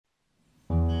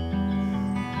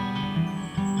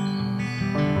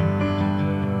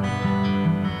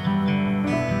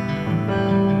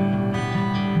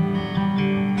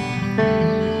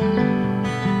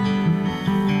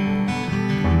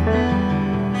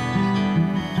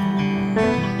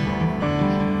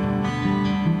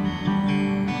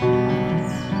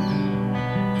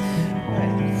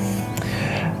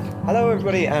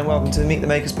and welcome to the Meet the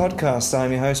Makers podcast.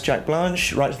 I'm your host, Jack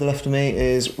Blanche. Right to the left of me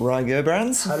is Rye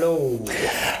Gerbrands. Hello.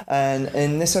 And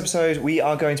in this episode, we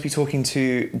are going to be talking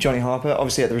to Jonny Harper.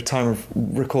 Obviously, at the time of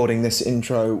recording this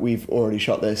intro, we've already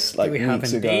shot this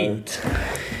weeks ago.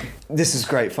 This is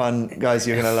great fun, guys.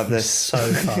 You're going to love this. So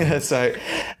fun.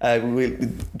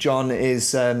 John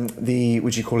is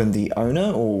would you call him the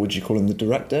owner or would you call him the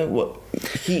director?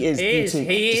 He is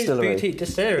Boutique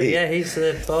Distillery. Yeah, he's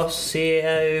the boss,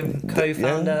 CEO,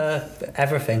 co-founder,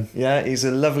 everything. Yeah, he's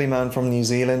a lovely man from New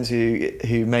Zealand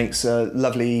who makes a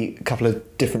lovely couple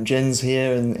of different gins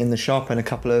here in the shop and a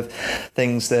couple of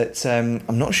things that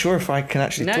I'm not sure if I can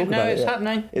actually talk about. No, it's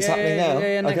happening. It's happening now?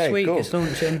 Yeah, next week it's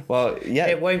launching. Well, yeah.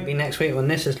 It won't be next week when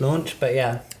this is launched, but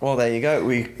yeah. Well, there you go.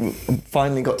 We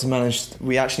finally got to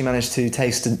we actually managed to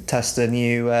test a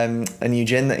new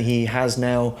gin that he has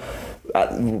now.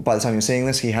 By the time you're seeing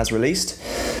this, he has released.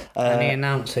 And he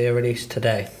announced he released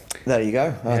today. There you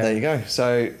go. There you go.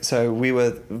 So we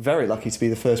were very lucky to be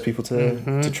the first people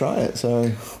to try it. So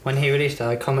when he released it,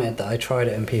 I commented that I tried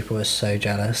it and people were so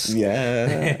jealous.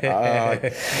 Yeah.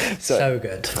 So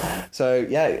good. So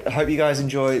yeah, I hope you guys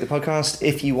enjoy the podcast.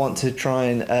 If you want to try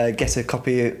and get a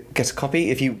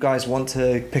copy. If you guys want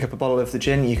to pick up a bottle of the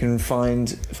gin, you can find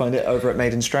it over at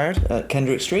Made in Stroud at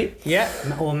Kendrick Street. Yeah,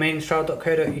 or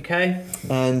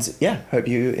mainstroud.co.uk. And yeah, hope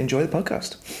you enjoy the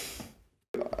podcast.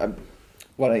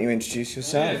 Why don't you introduce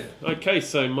yourself? Yeah. Okay,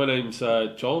 so my name's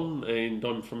John, and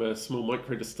I'm from a small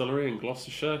micro distillery in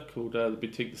Gloucestershire called the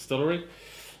Boutique Distillery.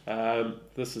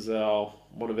 This is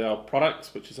one of our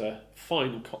products, which is a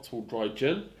fine Cotswold dry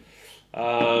gin.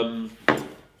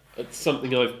 It's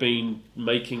something I've been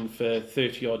making for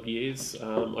 30 odd years.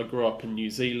 I grew up in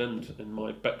New Zealand, and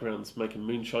my background's making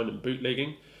moonshine and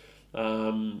bootlegging.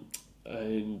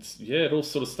 And yeah, it all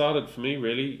sort of started for me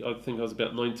really. I think I was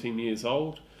about 19 years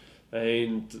old.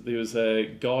 And there was a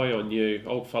guy I knew,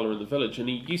 old fella in the village, and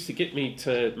he used to get me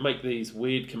to make these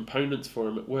weird components for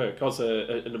him at work. I was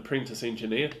an apprentice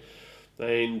engineer,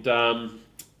 and I'd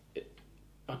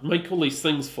make all these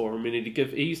things for him, and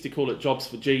he used to call it jobs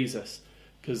for Jesus,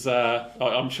 because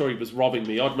I'm sure he was robbing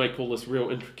me. I'd make all this real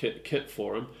intricate kit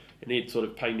for him, and he'd sort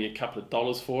of pay me a couple of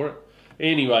dollars for it.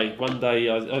 Anyway, one day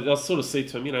I sort of said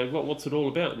to him, what's it all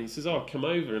about? And he says, come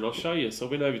over and I'll show you. So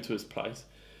I went over to his place.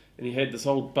 And he had this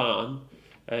old barn,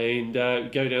 and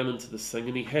go down into this thing,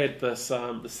 and he had this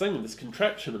this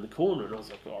contraption in the corner, and I was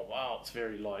like, oh wow, it's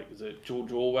very is it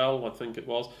George Orwell? I think it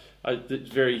was. It's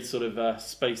very sort of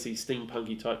spacey,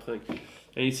 steampunky type thing.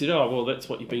 And he said, oh well, that's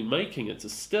what you've been making. It's a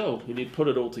still, and he'd put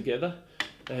it all together.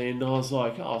 And I was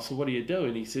like, oh, so what do you do?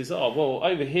 And he says, oh well,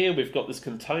 over here we've got this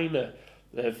container.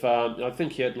 I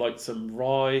think he had some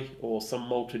rye or some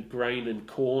malted grain and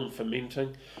corn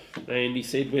fermenting, and he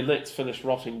said when that's finished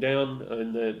rotting down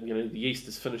and the yeast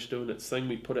is finished doing its thing,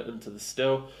 we put it into the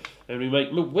still and we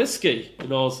make whiskey.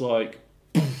 And I was like,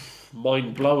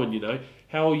 mind blowing,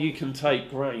 how you can take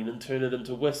grain and turn it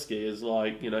into whiskey is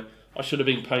I should have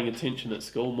been paying attention at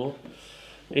school more.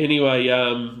 Anyway,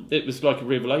 it was like a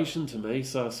revelation to me,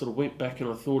 so I sort of went back and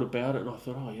I thought about it, and I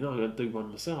thought, I'm going to do one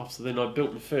myself. So then I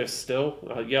built my first still.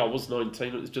 I was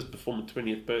 19, it was just before my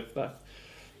 20th birthday.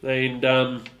 And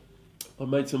I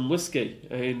made some whiskey,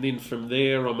 and then from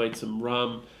there I made some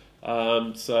rum.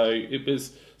 So it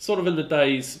was sort of in the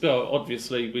days, well,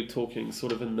 obviously we're talking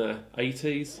sort of in the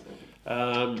 80s,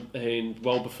 and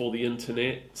well before the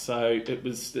internet. So it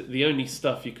was the only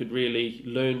stuff you could really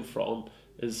learn from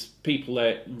is people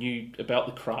that knew about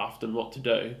the craft and what to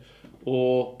do,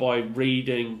 or by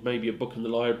reading maybe a book in the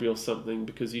library or something,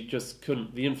 because you just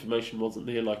couldn't, the information wasn't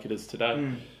there like it is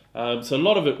today. So a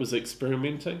lot of it was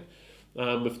experimenting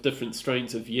with different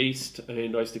strains of yeast,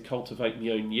 and I used to cultivate my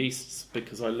own yeasts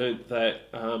because I learnt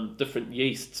that different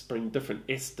yeasts bring different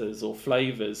esters or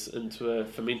flavours into a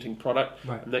fermenting product,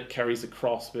 right, and that carries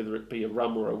across whether it be a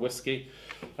rum or a whiskey.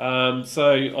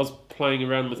 So I was playing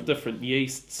around with different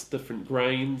yeasts, different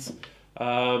grains,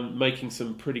 making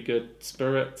some pretty good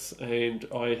spirits, and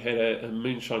I had a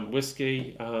moonshine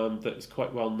whiskey that was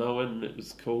quite well known. It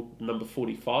was called Number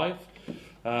 45,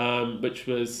 which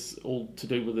was all to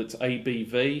do with its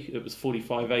ABV. It was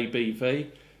 45 ABV,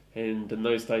 and in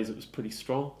those days it was pretty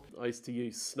strong. I used to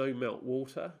use snow melt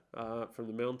water from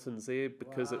the mountains there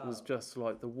because it was just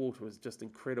the water was just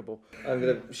incredible. I'm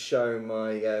going to show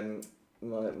my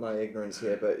ignorance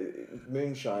here, but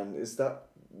moonshine, is that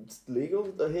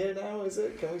legal here now? Is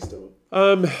it? Can we still?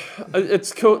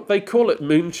 It's called. They call it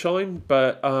moonshine,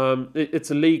 but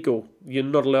it's illegal. You're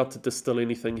not allowed to distill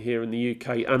anything here in the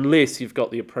UK unless you've got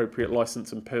the appropriate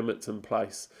license and permits in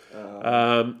place.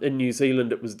 In New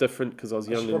Zealand, it was different because I was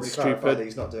young and stupid. That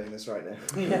he's not doing this right now.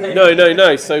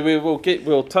 No. So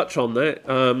we'll touch on that.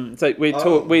 So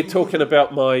we're talking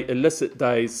about my illicit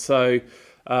days. So.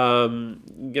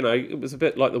 It was a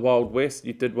bit like the Wild West.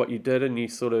 You did what you did and you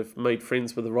sort of made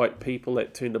friends with the right people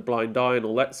that turned a blind eye and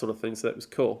all that sort of thing, so that was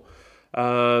cool.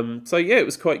 It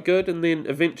was quite good. And then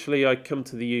eventually I come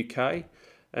to the UK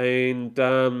and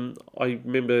I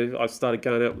remember I started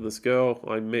going out with this girl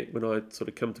I met when I sort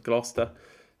of come to Gloucester.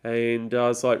 And I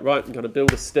was like, right, I'm going to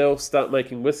build a still, start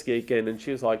making whiskey again. And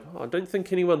she was like, I don't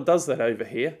think anyone does that over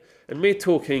here. And we're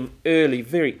talking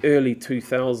very early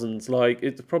 2000s, like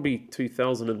it's probably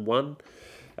 2001.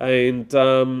 And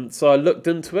so I looked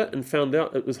into it and found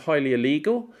out it was highly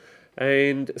illegal.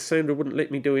 And Sandra wouldn't let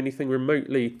me do anything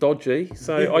remotely dodgy.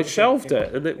 So I shelved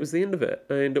it and that was the end of it.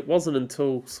 And it wasn't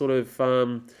until sort of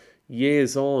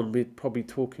years on, we're probably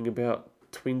talking about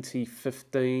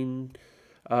 2015,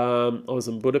 I was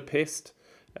in Budapest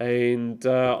and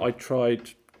I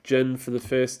tried gin for the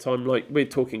first time. Like, we're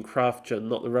talking craft gin,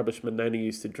 not the rubbish my nanny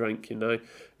used to drink,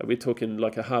 we're talking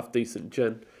like a half decent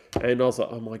gin. And I was like,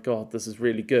 oh my god, this is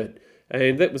really good.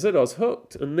 And that was it, I was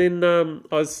hooked. And then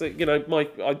I was, I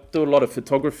do a lot of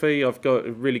photography. I've got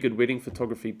a really good wedding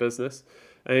photography business.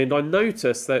 And I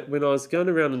noticed that when I was going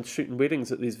around and shooting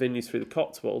weddings at these venues through the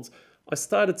Cotswolds, I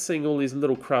started seeing all these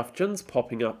little craft gins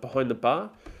popping up behind the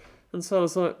bar. And so I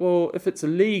was like, well, if it's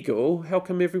illegal, how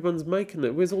come everyone's making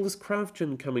it? Where's all this craft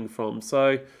gin coming from?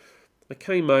 So I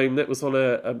came home, that was on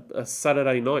a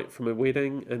Saturday night from a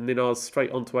wedding, and then I was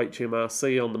straight onto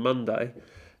HMRC on the Monday.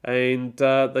 And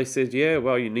they said, yeah,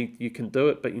 well, you can do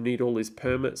it, but you need all these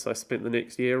permits. So I spent the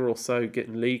next year or so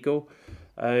getting legal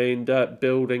and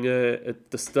building a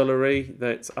distillery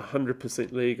that's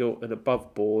 100% legal and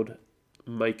above board,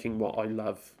 making what I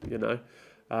love,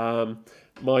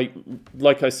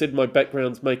 Like I said, my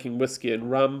background's making whiskey and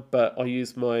rum, but I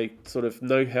use my sort of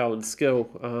know-how and skill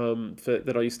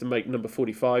that I used to make number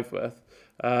 45 with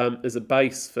as a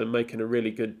base for making a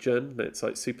really good gin that's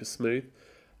like super smooth.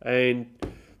 And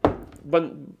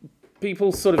when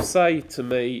people sort of say to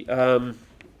me,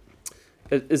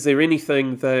 is there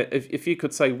anything that, if you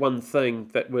could say one thing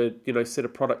that would, set a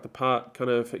product apart, kind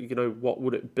of, what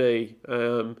would it be?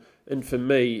 And for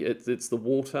me, it's the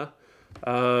water.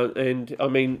 And I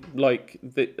mean, like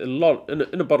a lot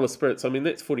in a bottle of spirits, I mean,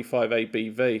 that's 45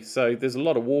 ABV, so there's a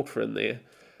lot of water in there.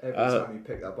 Every time you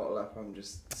pick that bottle up, I'm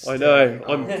just... I know,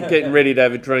 I'm getting ready to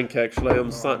have a drink, actually.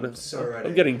 I'm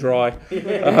getting dry.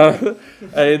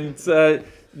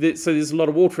 So there's a lot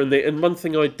of water in there. And one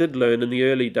thing I did learn in the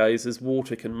early days is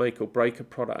water can make or break a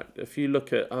product. If you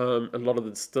look at a lot of the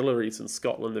distilleries in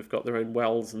Scotland, they've got their own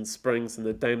wells and springs, and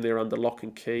they're damn near under lock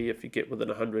and key. If you get within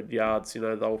 100 yards,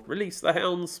 they'll release the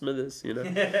hounds, Smithers,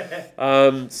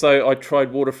 So I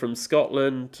tried water from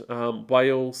Scotland,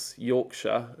 Wales,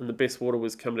 Yorkshire, and the best water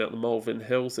was coming out the Malvern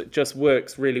Hills. It just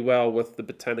works really well with the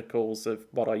botanicals of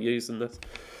what I use in this.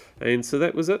 And so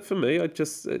that was it for me. I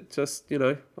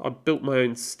built my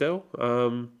own still.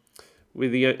 On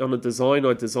a design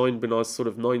I designed when I was sort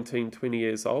of 19, 20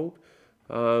 years old.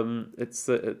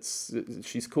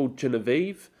 She's called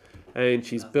Genevieve, and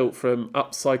she's built from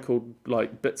upcycled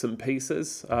like bits and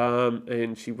pieces.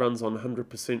 And she runs on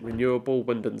 100% renewable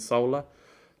wind and solar.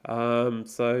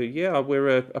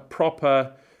 We're a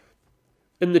proper.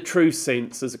 In the true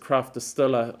sense, as a craft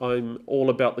distiller, I'm all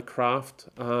about the craft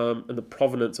and the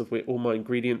provenance of where all my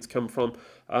ingredients come from,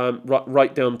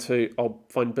 right down to I'll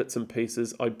find bits and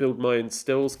pieces. I build my own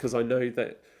stills because I know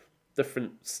that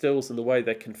different stills and the way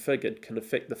they're configured can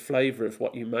affect the flavour of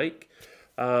what you make.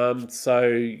 I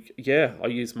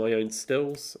use my own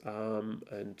stills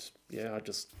I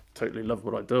just totally love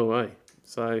what I do,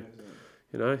 So,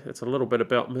 it's a little bit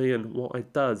about me and what I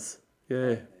does,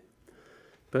 yeah.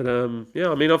 But,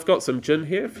 I've got some gin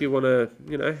here if you want to,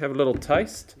 have a little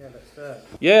taste. Yeah, let's do it.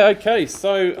 Yeah, okay.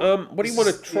 So, what do you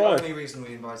want to try? This is the only reason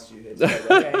we invited you here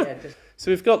today. So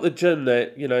we've got the gin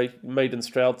that, made in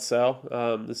Stroud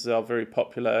Sow. This is our very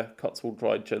popular Cotswold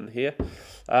dry gin here.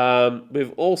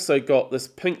 We've also got this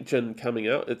pink gin coming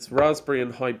out. It's raspberry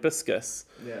and hibiscus.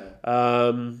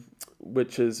 Yeah.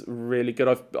 Which is really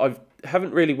good. I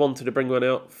haven't really wanted to bring one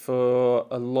out for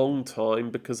a long time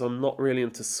because I'm not really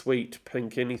into sweet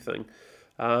pink anything.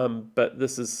 But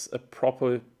this is a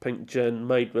proper pink gin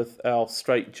made with our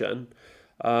straight gin.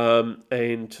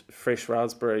 and fresh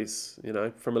raspberries, you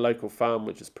know, from a local farm,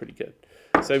 which is pretty good.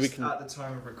 So Just we can. At the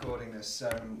time of recording this,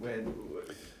 when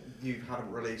you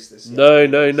haven't released this yet.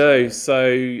 No.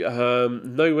 So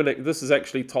no one. This is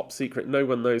actually top secret. No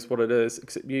one knows what it is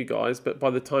except you guys. But by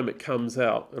the time it comes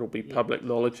out, it'll be public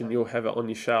knowledge, and you'll have it on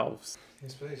your shelves.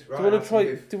 Yes, please. Right, do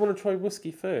you want to try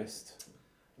whiskey first?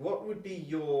 What would be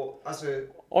your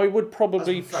I would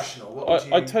probably. As a professional, what would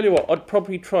you... I tell you what, I'd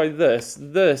probably try this.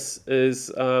 This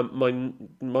is my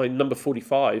number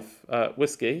 45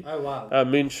 whiskey. Oh wow.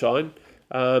 Moonshine.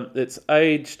 It's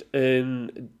aged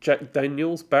in Jack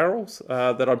Daniel's barrels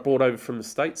that I brought over from the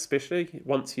States, especially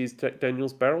once used Jack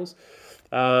Daniel's barrels.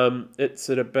 It's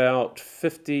at about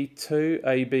 52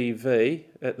 ABV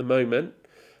at the moment,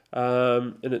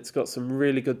 and it's got some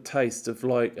really good taste of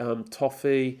like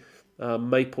toffee,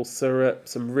 maple syrup,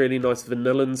 some really nice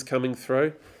vanillins coming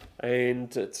through,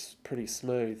 and it's pretty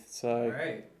smooth. So,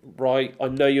 right, I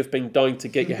know you've been dying to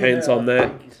get your hands on that.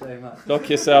 Thank you so much. Knock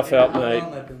yourself out, mate. How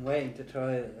long I've been waiting to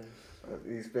try this.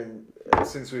 He's been,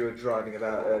 since we were driving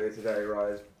about earlier today,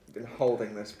 Ryan's been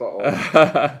holding this bottle. His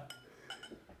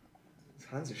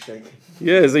hands are shaking.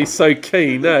 Yeah, he's so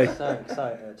keen, eh? So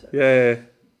excited. Yeah,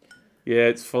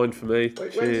 it's fine for me.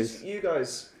 When Cheers. did you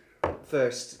guys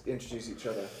first introduce each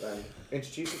other then? When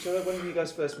did you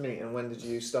guys first meet, and when did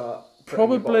you start?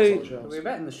 Probably. We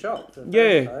met in the shop.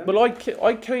 Yeah, well,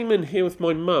 I came in here with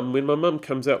my mum. When my mum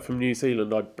comes out from New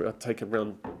Zealand, I take her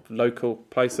around local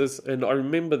places, and I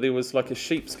remember there was like a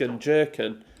sheepskin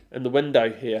jerkin in the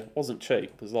window here. It wasn't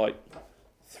cheap. It was like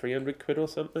 300 quid or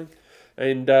something.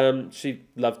 And she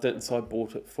loved it, and so I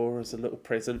bought it for her as a little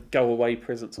present, go-away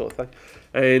present sort of thing.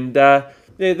 And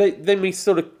then we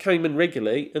sort of came in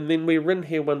regularly, and then we were in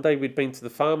here one day. We'd been to the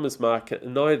farmer's market,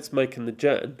 and I was making the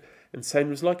gin, and Sam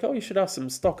was like, "Oh, you should have some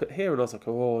stock it here." And I was like,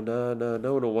 "Oh, no one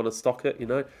will want to stock it, you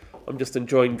know. I'm just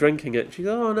enjoying drinking it." She's,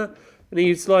 "Oh, no." And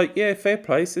he's like, "Yeah, fair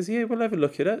play." He says, "Yeah, we'll have a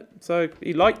look at it." So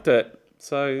he liked it.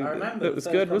 So I remember it was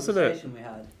good, wasn't it? We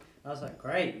had. I was like,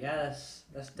 "Great, yeah,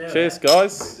 let's do it." Cheers,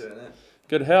 guys. Doing it.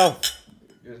 Good health.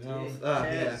 Good health.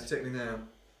 Yeah, particularly now.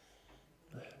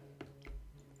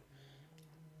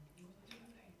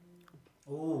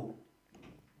 Ooh.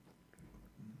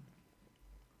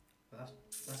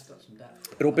 That's got some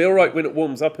depth. It'll be all right when it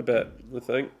warms up a bit, I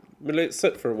think. We'll let it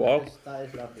sit for a while. That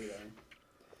is lovely, though.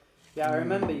 Yeah, I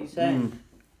remember you saying,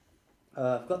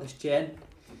 "I've got this gin,"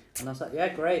 and I was like, "Yeah,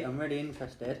 great. I'm really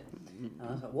interested." And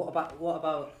I was like, "What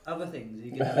about other things? Are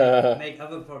you gonna make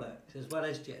other products as well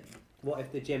as gin? What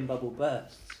if the gin bubble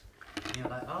bursts?" And you're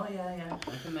like, "Oh yeah,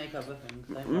 I can make other things."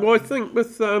 Well, I think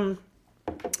with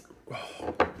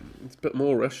it's a bit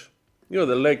moreish. You know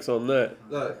the legs on that.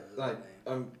 Like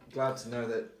I'm glad to know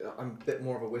that I'm a bit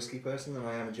more of a whiskey person than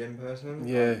I am a gin person.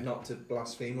 Yeah. Not to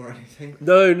blaspheme or anything.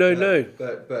 No.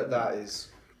 But that is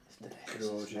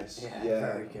gorgeous. Yeah,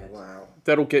 very good. Wow.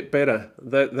 That'll get better.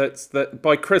 That's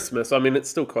by Christmas. I mean, it's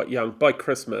still quite young. By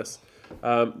Christmas,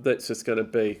 that's just going to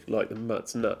be like the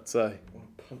nuts, eh? I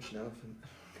want to punch an elephant.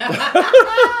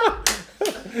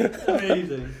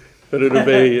 Amazing. But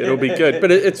it'll be good.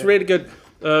 But it's really good.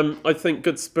 I think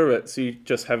good spirits, you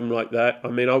just have them like that. I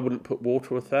mean, I wouldn't put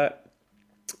water with that,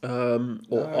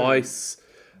 or ice.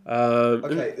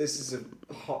 Okay, this is a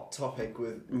hot topic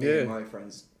with me and my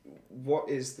friends. What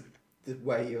is the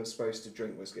way you're supposed to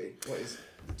drink whiskey? What is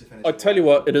the definition? I tell you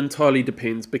what, it entirely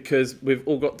depends, because we've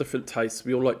all got different tastes.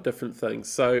 We all like different things.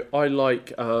 So I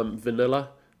like vanilla.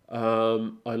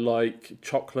 I like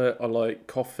chocolate. I like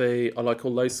coffee. I like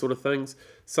all those sort of things.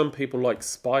 Some people like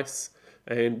spice.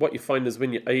 And what you find is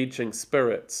when you're aging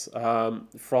spirits,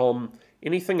 from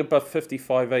anything above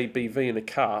 55 ABV in a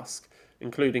cask,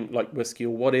 including like whiskey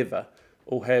or whatever,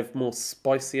 will have more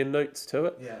spicier notes to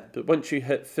it. Yeah. But once you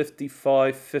hit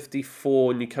 55,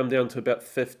 54, and you come down to about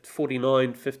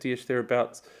 49, 50-ish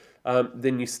thereabouts,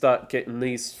 then you start getting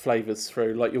these flavours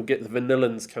through. Like you'll get the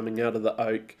vanillins coming out of the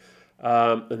oak,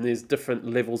 and there's different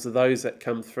levels of those that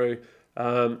come through.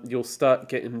 You'll start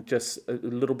getting just a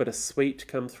little bit of sweet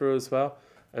come through as well,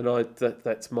 and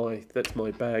that's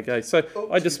my bag, eh? So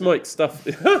I just make stuff.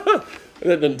 That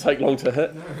didn't take long to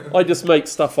hit. I just make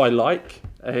stuff I like,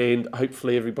 and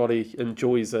hopefully everybody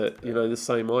enjoys it. You know, the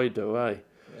same I do, eh?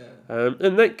 Yeah.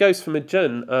 And that goes from a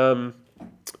gin.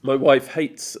 My wife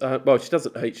hates. Well, she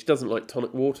doesn't hate. She doesn't like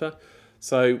tonic water.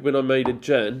 So when I made a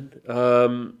gin,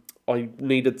 I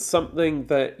needed something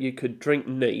that you could drink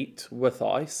neat with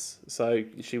ice, so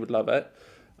she would love it.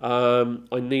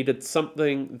 I needed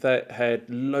something that had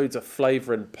loads of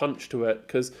flavour and punch to it,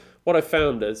 because what I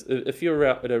found is if you're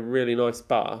out at a really nice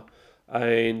bar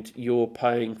and you're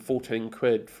paying 14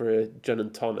 quid for a gin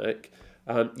and tonic,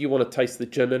 you want to taste the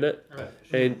gin in it. Right.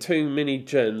 And too many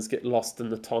gins get lost in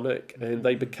the tonic and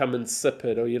they become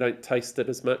insipid or you don't taste it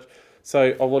as much.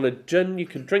 So I want a gin you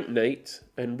can drink neat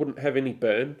and wouldn't have any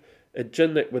burn. A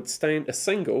gin that would stand, a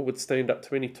single would stand up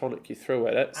to any tonic you threw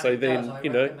at it. And So it then, does. I you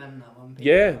know, recommend that one.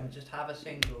 Yeah. Just have a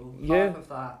single, Yeah. half of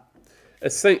that.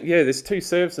 there's 2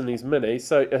 serves in these minis.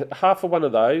 So half of one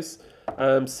of those,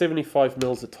 75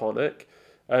 mils of tonic,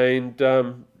 and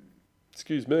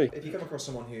excuse me. If you come across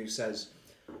someone who says,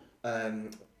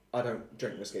 I don't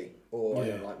drink whiskey or I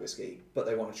don't like whiskey, but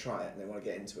they want to try it and they want to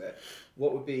get into it,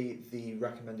 what would be the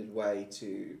recommended way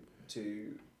to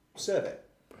serve it?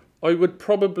 I would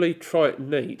probably try it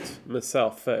neat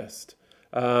myself first.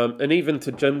 And even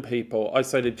to gin people, I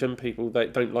say to gin people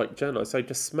that don't like gin, I say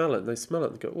just smell it. And they smell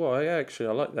it and go, well, yeah, actually,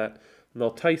 I like that. And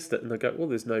I'll taste it and they go, well,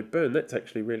 there's no burn. That's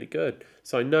actually really good.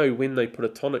 So I know when they put a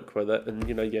tonic with it, and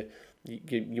you know,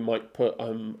 you might put,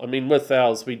 I mean, with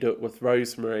ours, we do it with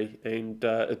rosemary and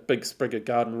a big sprig of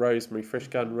garden rosemary, fresh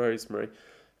garden rosemary,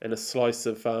 and a slice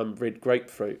of red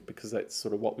grapefruit, because that's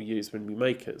sort of what we use when we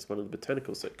make it. It's one of the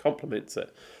botanicals, so it complements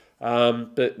it.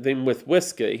 But then with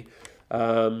whiskey,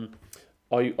 I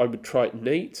would try it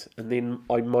neat, and then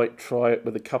I might try it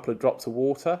with a couple of drops of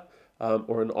water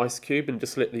or an ice cube, and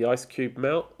just let the ice cube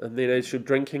melt. And then as you're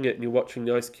drinking it and you're watching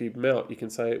the ice cube melt, you can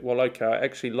say, well, okay, I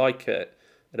actually like it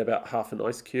at about half an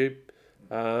ice cube.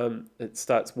 It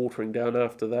starts watering down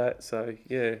after that, so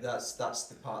yeah. That's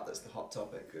the part that's the hot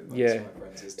topic amongst Yeah. my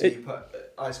friends. Is do you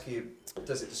put ice cube?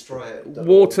 Does it destroy it?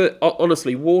 Water,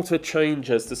 honestly, water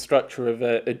changes the structure of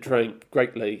a drink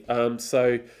greatly.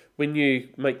 So when you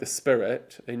make the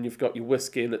spirit and you've got your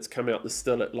whiskey and it's come out the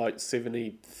still at like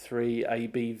 73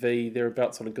 ABV,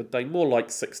 thereabouts on a good day, more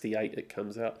like 68 it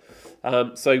comes out.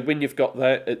 So when you've got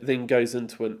that, it then goes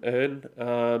into an urn,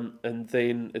 and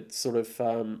then it sort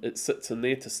of it sits in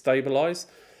there to stabilise.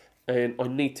 And I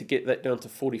need to get that down to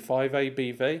 45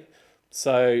 ABV.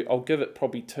 So I'll give it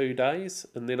probably 2 days,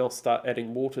 and then I'll start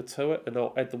adding water to it, and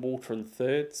I'll add the water in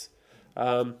thirds.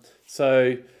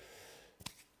 So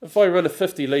if I run a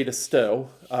 50 litre still,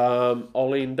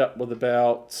 I'll end up with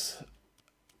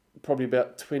probably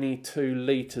about 22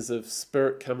 litres of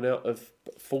spirit coming out of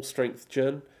full strength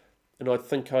gin. And I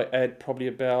think I'm probably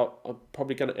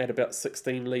going to add about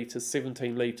 16 litres,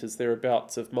 17 litres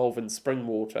thereabouts of Malvern spring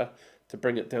water to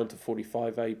bring it down to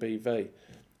 45 ABV.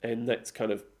 And that's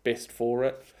kind of best for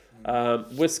it.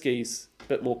 Whiskey's a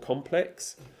bit more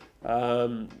complex,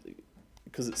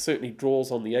 because it certainly draws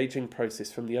on the aging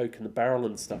process from the oak and the barrel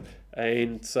and stuff.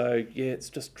 And so, yeah, it's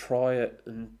just try it,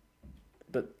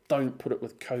 but don't put it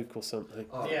with Coke or something.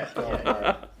 Oh, Yeah. God, no.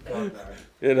 God, no.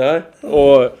 You know?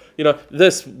 Or, you know,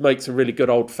 this makes a really good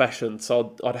old-fashioned,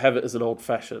 so I'd have it as an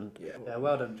old-fashioned. Yeah,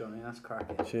 well done, Jonny. That's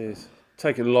cracking. Cheers.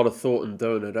 Taking a lot of thought in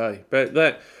doing it, eh? But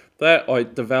that I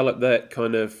developed that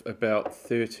kind of about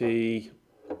 30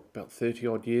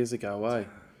 odd years ago, eh?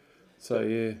 So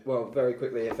yeah. Well, very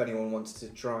quickly, if anyone wants to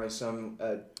try some,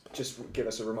 just give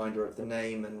us a reminder of the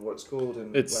name and what it's called.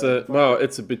 And It's where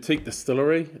it's a boutique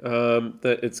distillery.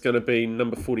 That it's going to be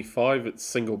number 45. It's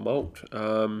single malt.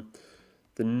 The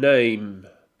name,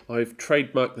 I've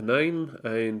trademarked the name,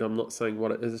 and I'm not saying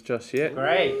what it is just yet.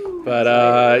 Great.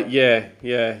 But yeah,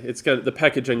 the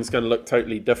packaging's going to look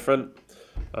totally different.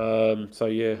 So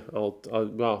yeah,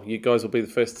 well, you guys will be the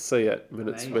first to see it when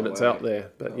it's out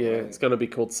there. But yeah, it's going to be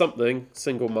called something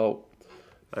single malt,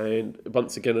 and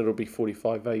once again it'll be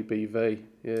 45 ABV.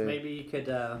 Yeah. Maybe you could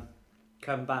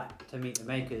come back to meet the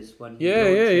makers when. Yeah.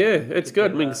 It's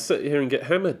good. We can sit here and get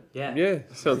hammered. Yeah.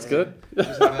 Sounds good.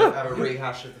 just have a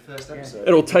rehash of the first episode.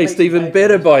 It'll taste even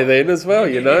better by then as well.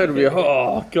 You know, it'll be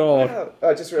oh god. Yeah,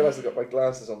 I just realised I've got my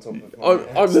glasses on top of my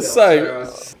head I'm the still, same.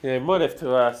 so, Yeah, might have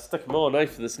to stick them on,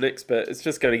 for this next bit. It's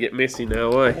just going to get messy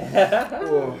now,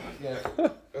 oh, yeah.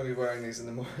 I'll be wearing these in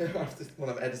the morning when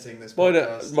I'm editing this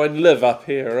podcast. Mine live up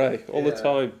here, all the Yeah.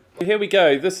 time. Here we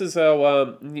go. This is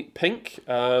our pink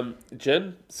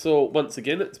gin. So once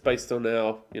again, it's based on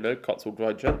our Cotswold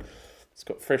dry gin. It's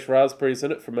got fresh raspberries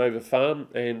in it from over farm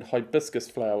and hibiscus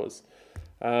flowers.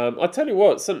 I tell you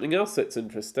what, something else that's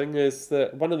interesting is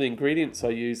that one of the ingredients I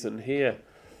use in here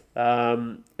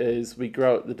is we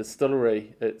grow at the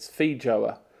distillery. It's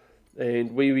feijoa.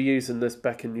 And we were using this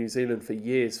back in New Zealand for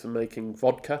years for making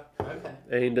vodka. Okay.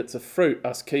 And it's a fruit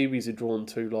us Kiwis are drawn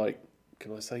to, like,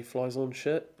 can I say flies on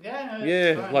shit? Yeah. No, Yeah,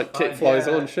 it's fine, like it's tit fine. flies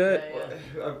Yeah, on shit.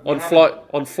 Yeah.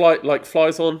 On flight, like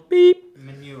flies on beep.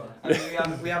 Manure. I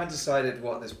mean, we haven't decided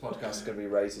what this podcast is going to be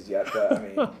rated yet, but I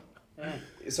mean, Yeah.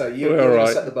 so you're We're going alright.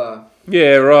 to set the bar.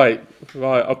 Yeah, right.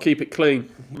 I'll keep it clean.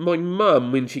 My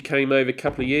mum, when she came over a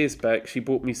couple of years back, she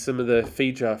bought me some of the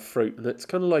Fija fruit, and it's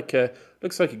kind of like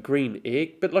looks like a green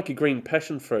egg, but like a green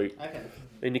passion fruit. Okay.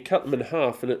 And you cut them in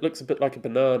half, and it looks a bit like a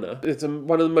banana. It's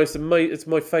one of the most amazing. It's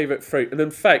my favourite fruit. And in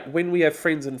fact, when we have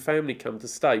friends and family come to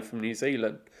stay from New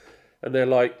Zealand, and they're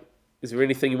like, "Is there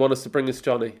anything you want us to bring us,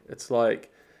 Johnny?" It's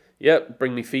like, "Yep,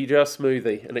 bring me Fija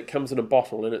smoothie," and it comes in a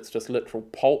bottle, and it's just literal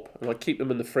pulp. And I keep them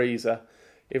in the freezer.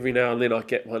 Every now and then I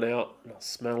get one out and I'll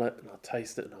smell it and I'll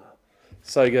taste it. And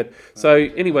so good. So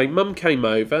anyway, Mum came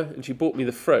over and she bought me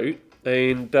the fruit,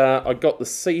 and I got the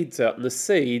seeds out, and the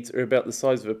seeds are about the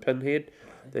size of a pinhead.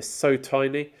 They're so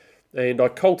tiny. And I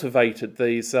cultivated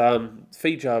these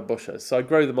Fija bushes. So I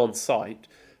grow them on site,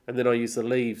 and then I use the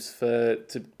leaves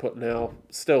to put now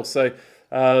still. So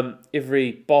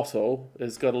every bottle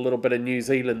has got a little bit of New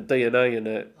Zealand DNA in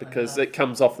it, because it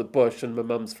comes off the bush in my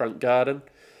mum's front garden.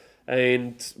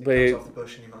 And Comes off the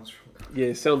bush in your mum's front.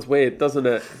 Yeah, sounds weird, doesn't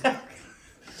it?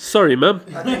 Sorry, Mum.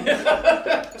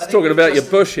 Just talking about your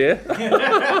bush here.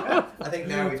 I think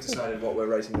now we've decided what we're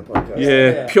rating the podcast.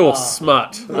 Yeah, pure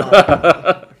smut.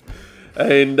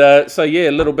 And so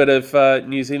yeah, a little bit of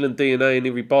New Zealand DNA in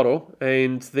every bottle.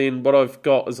 And then what I've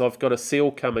got is I've got a seal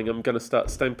coming. I'm going to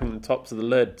start stamping the tops of the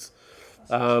lids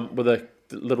with a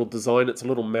little design. It's a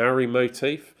little Maori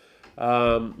motif,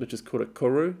 which is called a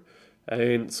kuru.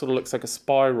 And it sort of looks like a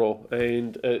spiral,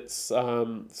 and it's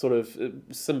sort of it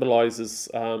symbolises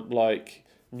like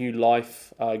new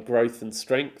life, growth and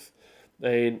strength.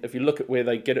 And if you look at where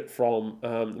they get it from,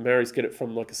 the Maoris get it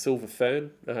from like a silver fern.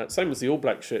 Same as the All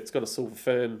Black shirt, it's got a silver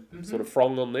fern sort of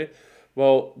frong on there.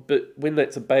 Well, but when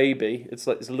that's a baby, it's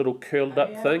like this little curled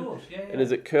up thing. And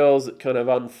as it curls, it kind of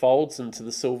unfolds into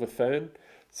the silver fern.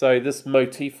 So this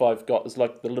motif I've got is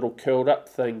like the little curled up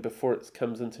thing before it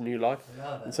comes into new life.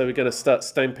 And so we're going to start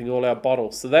stamping all our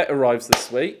bottles. So that arrives this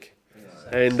week.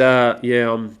 And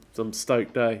I'm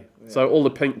stoked, eh? Yeah. So all the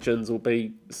pink gins will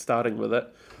be starting with it.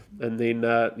 And then,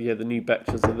 the new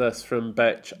batches of this from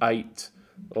batch 8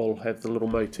 all have the little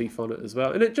motif on it as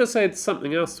well. And it just adds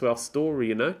something else to our story,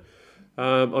 you know.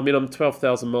 I'm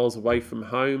 12,000 miles away from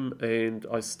home, and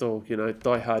I still,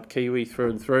 die-hard Kiwi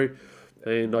through and through.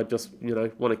 And I just,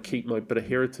 want to keep my bit of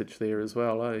heritage there as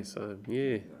well, eh? So,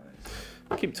 yeah.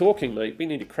 Keep talking, mate. We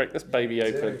need to crack this baby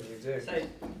open. You do. So,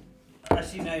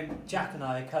 as you know, Jack and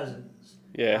I are cousins.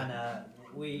 Yeah. And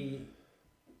we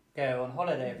go on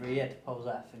holiday every year to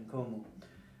Polzeath in Cornwall.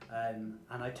 And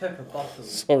I took a bottle.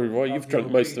 Sorry, Roy, you've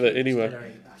drunk most of it anyway.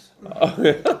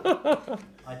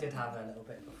 I did have a little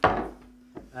bit before.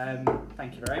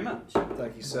 Thank you very much.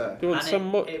 Thank you, sir. Do you want some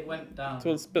more? It went down. Do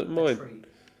you want a bit of mine? Treat.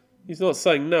 He's not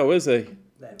saying no, is he?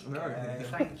 There we go.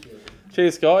 Thank you.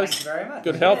 Cheers, guys. Thank you very much.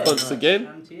 Good health once again.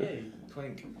 And to you.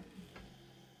 Clink.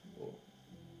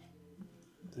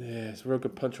 Yeah, it's a real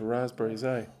good punch of raspberries,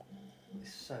 eh?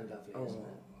 It's so lovely, isn't it?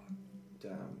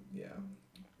 Damn, yeah.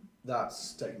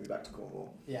 That's taking me back to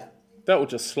Cornwall. Yeah. That will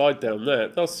just slide down there.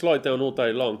 That'll slide down all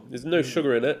day long. There's no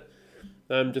sugar in it.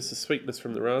 Just the sweetness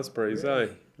from the raspberries, eh?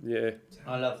 Yeah.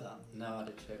 I love that. No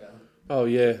added sugar. Oh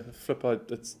yeah,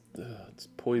 it's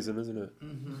poison, isn't it?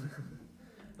 Mm-hmm.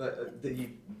 But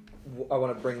I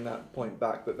want to bring that point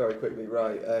back, but very quickly,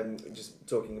 right? Just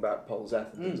talking about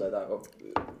Polzeath and things like that.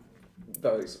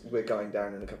 We're going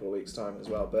down in a couple of weeks' time as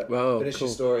well. But finish your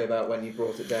story about when you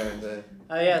brought it down.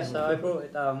 Oh yeah, so I brought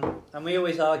it down, and we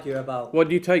always argue about. What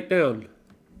do you take down?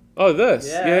 Oh, this.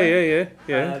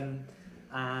 Yeah.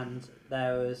 And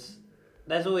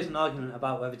there's always an argument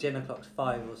about whether gin o'clock's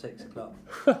 5 or 6 o'clock.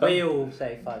 We all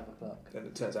say 5 o'clock. And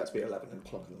it turns out to be 11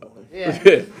 o'clock in the morning. Yeah.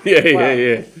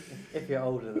 yeah. If you're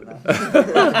older than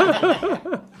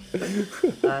that.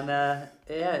 And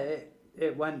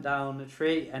it went down a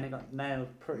treat, and it got nailed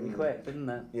pretty quick, didn't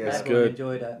it? Yeah, it's Everyone good.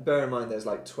 Enjoyed it. Bear in mind, there's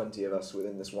like 20 of us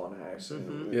within this one house,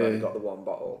 and we've only got the one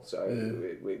bottle, so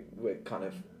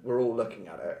we're all looking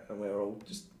at it, and we're all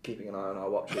just keeping an eye on our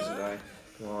watches and going,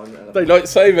 come on. Daylight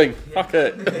saving. Fuck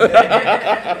it.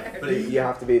 But you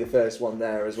have to be the first one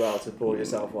there as well to pour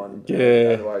yourself one.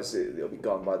 Yeah. Otherwise, it'll be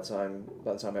gone by the time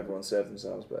everyone served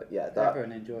themselves. But yeah,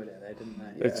 everyone enjoyed it, though,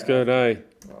 didn't they? It's good, eh?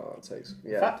 Oh, it takes.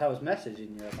 In fact, I was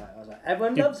messaging you about it. I was like,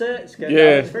 everyone loves it. It's good.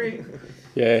 Yeah. It's free.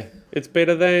 Yeah, it's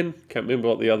better than. Can't remember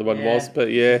what the other one was,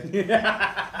 but yeah,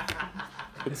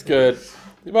 it's good.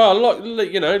 Well, lot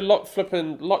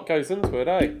goes into it,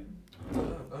 eh?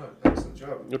 Oh, excellent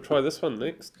job. You'll try this one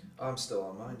next. I'm still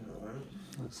on mine at the moment.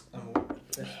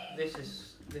 This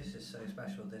is so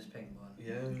special. This pink one.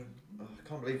 Yeah, I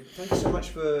can't believe. Thank you so much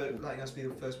for letting us be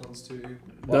the first ones to.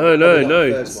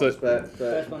 No.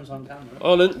 First ones on camera.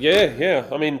 Oh, yeah.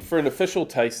 I mean, for an official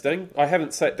tasting, I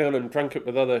haven't sat down and drunk it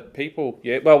with other people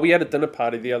yet. Well, we had a dinner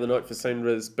party the other night for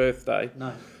Sandra's birthday.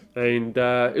 Nice. And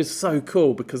it was so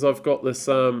cool because I've got this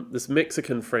this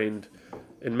Mexican friend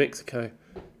in Mexico.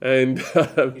 And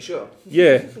you sure?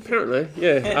 Yeah, apparently,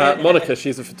 yeah. Monica,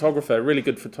 she's a photographer, a really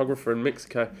good photographer in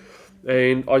Mexico.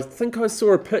 And I think I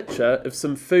saw a picture of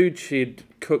some food she'd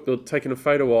cooked or taken a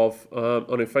photo of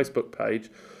on her Facebook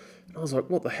page. And I was like,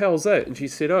 what the hell's that? And she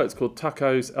said, oh, it's called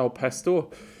Tacos al Pastor.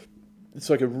 It's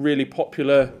like a really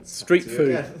popular street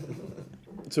food. Yeah.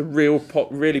 It's a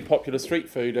really popular street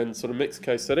food in sort of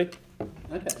Mexico City.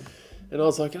 Okay. And I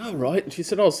was like, oh, right. And she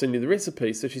said, I'll send you the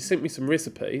recipes. So she sent me some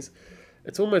recipes.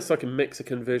 It's almost like a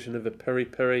Mexican version of a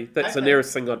piri-piri. That's the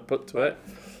nearest thing I'd put to it.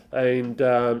 And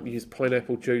use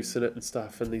pineapple juice in it and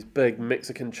stuff. And these big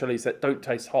Mexican chilies that don't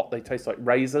taste hot. They taste like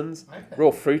raisins. Okay.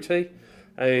 Real fruity.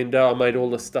 And I made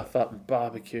all this stuff up and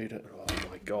barbecued it. Oh,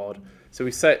 my God. So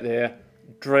we sat there,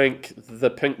 drank the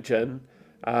pink gin.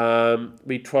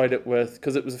 We tried it with...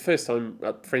 Because it was the first time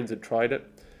friends had tried it.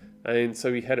 And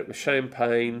so we had it with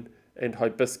champagne and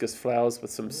hibiscus flowers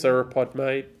with some syrup I'd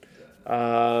made.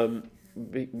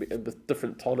 With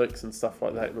different tonics and stuff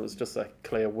like that, and it was just a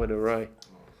clear winner, eh?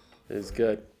 It was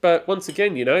good. But once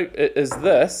again, you know, it is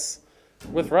this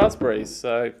with raspberries,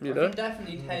 so, you know. I can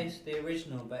definitely taste the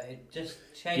original, but it just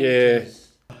changes.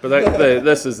 Yeah, but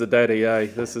this is the daddy, eh?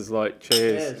 This is like,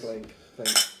 cheers. Clink.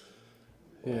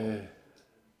 Yeah.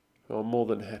 Well, I'm more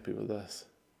than happy with this.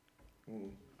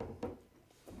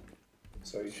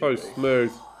 So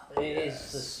smooth. It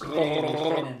is the smoothest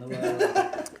thing in the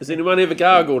world. Has anyone ever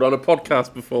gargled on a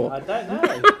podcast before? I don't know.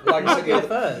 Like I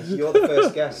said, you're the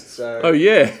first guest, so... Oh,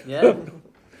 yeah. Yeah.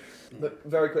 But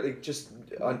very quickly, just...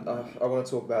 I want to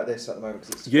talk about this at the moment.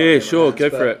 Cause it's yeah, sure, go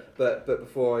for it. But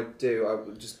before I do, I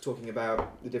was just talking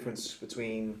about the difference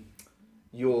between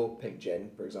your pink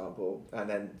gin, for example, and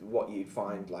then what you'd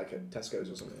find like at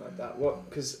Tesco's or something like that. What?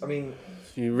 Because, I mean...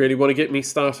 You really want to get me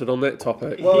started on that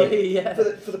topic? Well, yeah.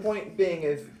 For the point being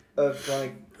of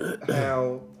like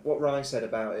how what Rye said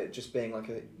about it just being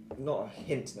like not a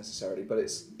hint necessarily, but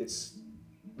it's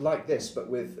like this but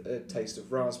with a taste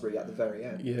of raspberry at the very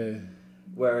end. Yeah.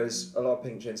 Whereas a lot of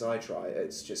pink gins I try,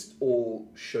 it's just all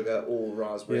sugar, all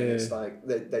raspberry. Yeah. It's like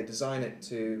they design it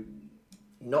to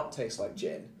not taste like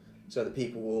gin, so that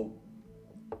people will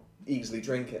easily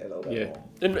drink it a little bit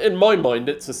more. In my mind,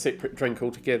 it's a separate drink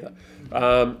altogether.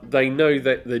 They know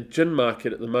that the gin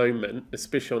market at the moment,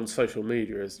 especially on social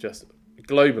media, is just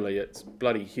globally, it's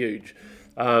bloody huge.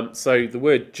 So the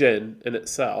word gin in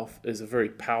itself is a very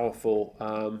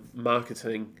powerful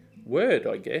marketing word,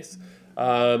 I guess.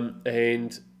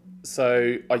 And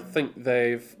so I think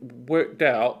they've worked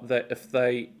out that if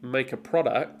they make a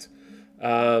product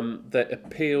that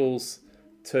appeals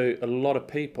to a lot of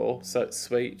people, so it's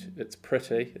sweet, it's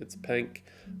pretty, it's pink,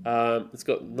 it's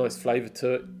got nice flavour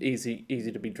to it,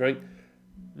 easy to be drink.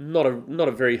 Not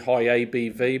a very high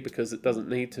ABV because it doesn't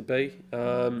need to be.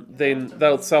 Then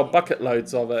they'll sell bucket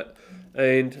loads of it,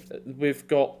 and we've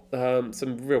got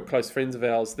some real close friends of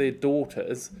ours. Their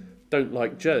daughters don't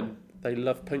like gin; they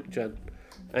love pink gin,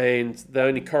 and the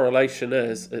only correlation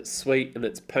is it's sweet and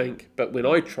it's pink. But when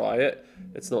I try it,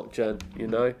 it's not gin, you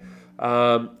know.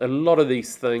 A lot of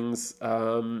these things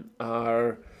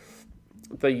are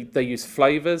they use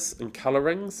flavours and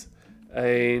colourings,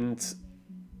 and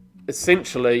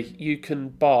essentially you can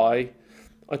buy.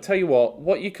 I tell you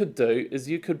what you could do is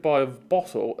you could buy a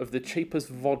bottle of the cheapest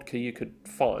vodka you could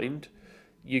find.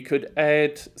 You could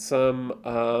add some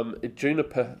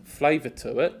juniper flavour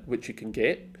to it, which you can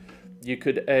get. You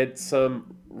could add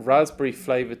some raspberry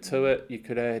flavour to it. You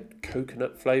could add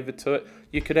coconut flavour to it.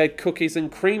 You could add cookies and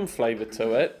cream flavour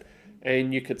to it,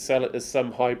 and you could sell it as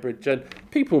some hybrid gin.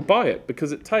 People buy it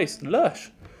because it tastes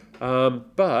lush.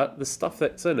 But the stuff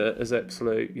that's in it is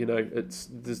absolute, you know,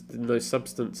 there's no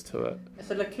substance to it.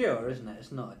 It's a liqueur, isn't it?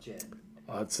 It's not a gin.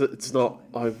 It's not.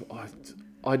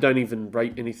 I don't even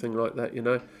rate anything like that, you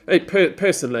know.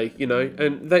 Personally, you know,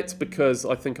 and that's because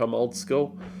I think I'm old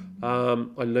school. I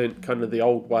learnt kind of the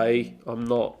old way.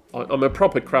 I'm a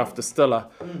proper craft distiller.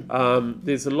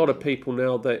 There's a lot of people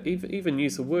now that even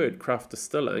use the word craft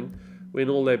distilling when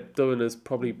all they're doing is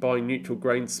probably buying neutral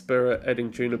grain spirit,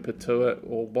 adding juniper to it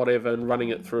or whatever, and running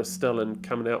it through a still and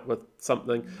coming out with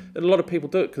something. And a lot of people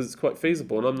do it because it's quite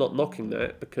feasible, and I'm not knocking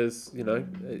that because, you know,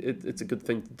 it's a good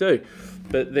thing to do.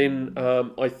 But then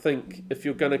I think if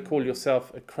you're going to call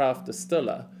yourself a craft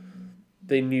distiller,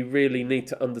 then you really need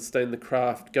to understand the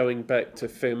craft going back to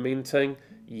fermenting,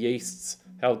 yeasts,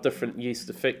 how different yeast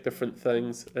affect different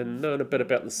things, and knowing a bit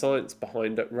about the science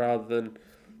behind it rather than,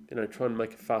 try and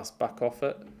make a fast buck off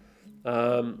it.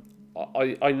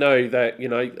 I know that,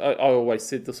 I always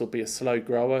said this will be a slow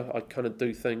grower. I kind of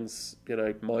do things,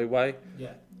 my way.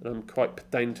 Yeah. And I'm quite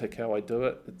pedantic how I do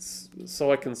it. It's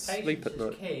so I can sleep at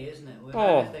night. Patience is key, isn't it? With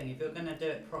everything, if you're going to do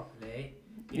it properly,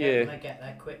 you don't want to get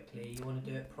there quickly. You want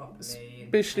to do it properly.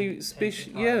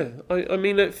 Especially, yeah. I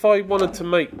mean, if I wanted to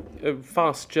make a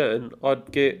fast gin,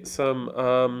 I'd get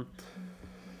some.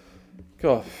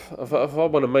 If I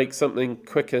want to make something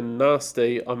quick and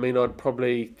nasty, I mean, I'd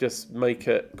probably just make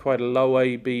it quite a low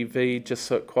ABV, just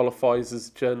so it qualifies as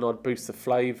gin. I'd boost the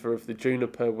flavour of the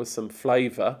juniper with some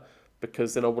flavour,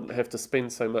 because then I wouldn't have to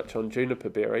spend so much on juniper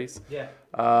berries. Yeah.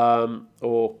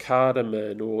 Or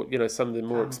cardamom, or some of the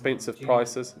more expensive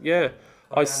prices. Yeah.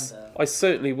 I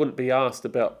certainly wouldn't be asked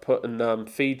about putting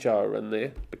fee jar in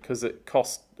there, because it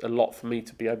costs a lot for me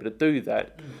to be able to do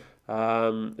that.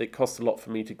 It costs a lot for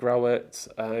me to grow it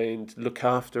and look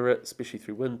after it, especially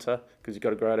through winter, because you've got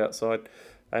to grow it outside,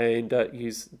 and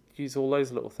use all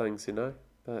those little things,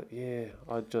 But yeah,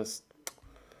 I just,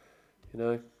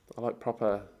 I like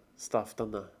proper stuff done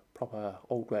the proper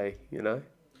old way,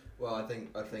 Well, I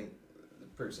think the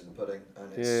proof's in the pudding,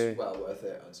 and it's well worth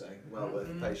it. I'd say well worth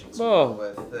the patience. Well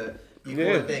worth the. You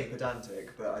call it being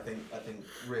pedantic, but I think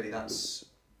really that's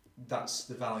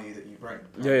the value that you bring.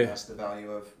 Yeah. That's the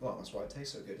value of. Well, that's why it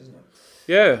tastes so good, isn't it?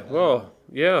 Yeah. Well.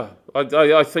 Yeah.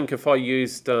 I think if I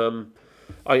used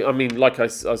I mean, like I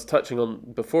was touching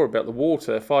on before about the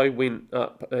water, if I went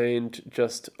up and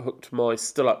just hooked my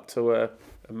still up to a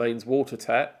mains water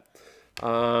tap,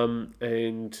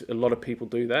 and a lot of people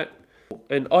do that,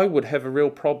 and I would have a real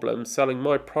problem selling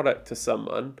my product to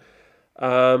someone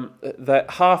that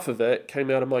half of it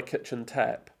came out of my kitchen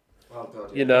tap. Oh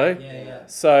God, Yeah.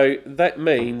 So that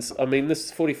means, I mean, this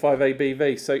is 45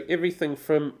 ABV, so everything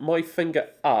from my finger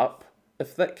up,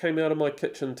 if that came out of my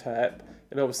kitchen tap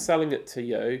and I was selling it to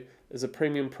you as a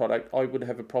premium product, I would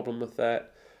have a problem with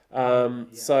that.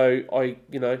 So I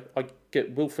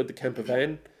get Wilfred the camper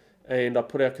van, and I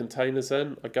put our containers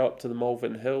in. I go up to the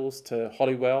Malvern Hills to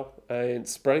Hollywell and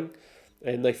Spring,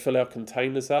 and they fill our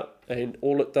containers up, and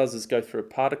all it does is go through a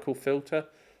particle filter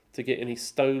to get any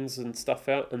stones and stuff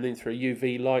out, and then through a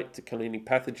UV light to kill any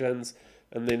pathogens,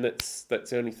 and then that's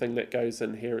the only thing that goes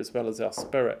in here, as well as our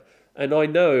spirit. And I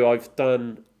know I've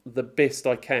done the best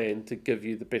I can to give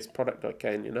you the best product I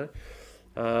can, Sure.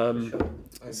 I can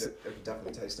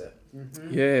definitely taste it.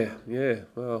 Mm-hmm. Yeah,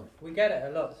 well. We get it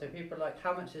a lot. So people are like,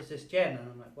 how much is this gin? And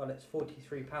I'm like, well, it's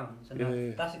 £43.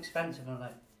 And that's expensive. And I'm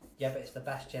like, yeah, but it's the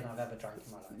best gin I've ever drank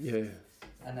in my life. Yeah.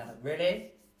 And they're like,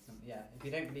 really? Yeah. If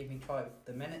you don't believe me, try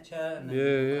the miniature, and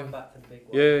then come back for the big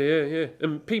one. Yeah.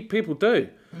 And people do.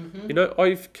 Mm-hmm.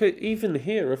 I've even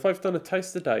here, if I've done a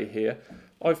taster day here,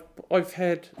 I've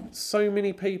had so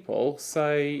many people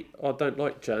say, I don't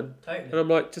like gin. Totally. And I'm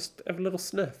like, just have a little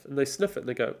sniff. And they sniff it and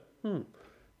they go, And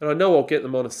I know I'll get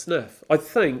them on a sniff. I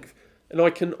think, and I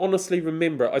can honestly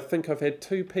remember it, I think I've had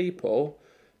 2 people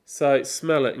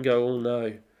smell it and go, oh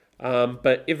no.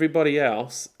 But everybody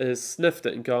else has sniffed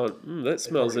it and gone, that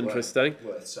smells interesting.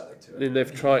 Worth selling to it. Then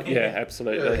they've tried,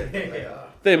 absolutely. Yeah.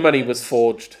 Their money was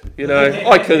forged,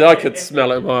 I could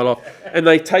smell it a mile off. And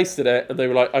they tasted it and they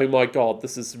were like, oh my God,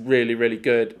 this is really, really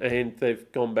good. And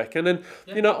they've gone back. And then,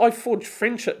 I forged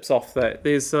friendships off that.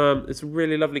 There's it's a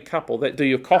really lovely couple that do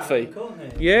your coffee.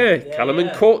 Callum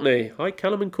and Courtney. Hi,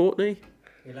 Callum and Courtney.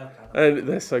 We love Callum. And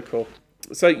they're so cool.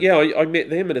 So, I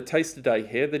met them at a taster day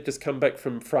here. They'd just come back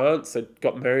from France. They'd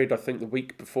got married, I think, the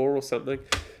week before or something.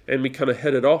 And we kind of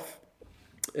hit it off.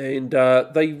 And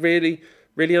they really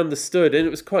understood. And it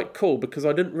was quite cool because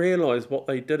I didn't realise what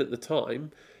they did at the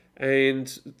time.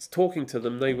 And talking to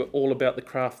them, they were all about the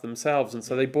craft themselves. And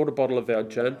so they bought a bottle of our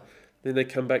gin. Then they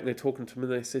come back and they're talking to me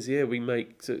and they says, we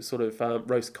make sort of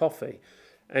roast coffee.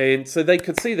 And so they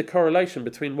could see the correlation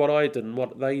between what I did and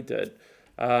what they did.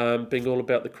 Being all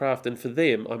about the craft, and for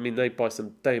them, I mean, they buy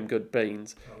some damn good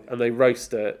beans and they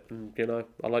roast it, and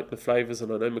I like the flavours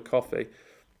and I know my coffee,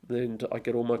 and I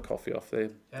get all my coffee off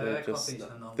them.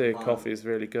 Their coffee is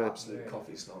really good. Absolute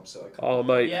coffee snob. So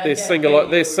mate,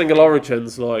 they're single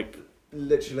origins, like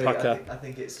literally. I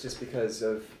think it's just because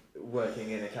of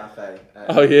working in a cafe.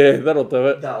 That'll do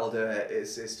it. That'll do it.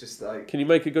 It's just like. Can you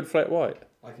make a good flat white?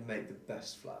 I can make the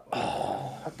best flat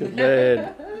white. Good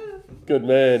man. Good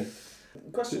man.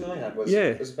 The question I had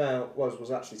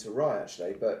was actually to Rye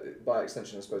actually, but by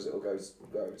extension I suppose it'll go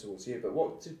over towards you. But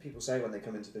what do people say when they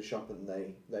come into the shop and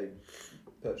they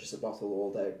purchase a bottle,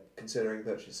 or they're considering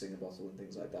purchasing a bottle and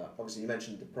things like that? Obviously you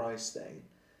mentioned the price thing,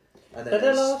 and then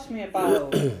they'll ask me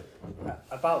about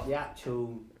about the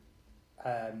actual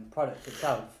product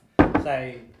itself.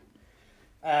 So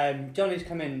Johnny's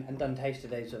come in and done taster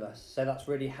days with us, so that's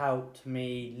really helped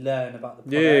me learn about the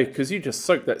product. Yeah, because you just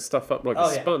soak that stuff up like a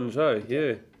sponge,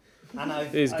 Yeah. And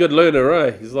He's a good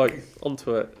learner, He's like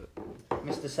onto it.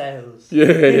 Mr. Sales.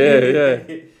 Yeah.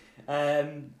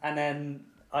 And then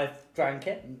I've drank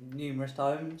it numerous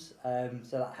times,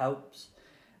 so that helps.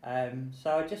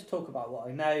 So I just talk about what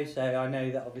I know. So I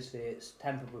know that obviously it's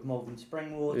tempered with Malvern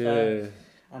spring water,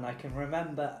 and I can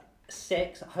remember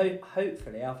 6.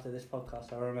 Hopefully after this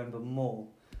podcast, I'll remember more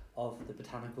of the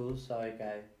botanicals. So I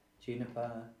go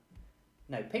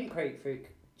pink grapefruit,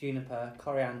 juniper,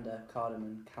 coriander,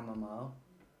 cardamom, chamomile,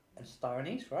 and star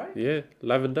anise, right? Yeah,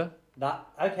 lavender.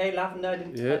 Lavender.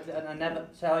 I never.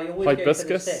 So I always hibiscus. go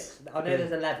for the 6. I know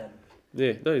there's 11.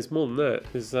 Yeah, no, it's more than that.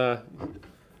 There's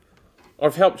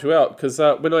I've helped you out because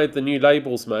when I had the new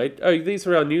labels made, these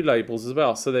are our new labels as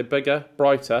well, so they're bigger,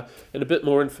 brighter, and a bit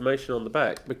more information on the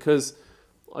back because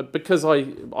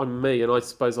I'm me, and I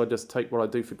suppose I just take what I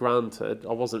do for granted.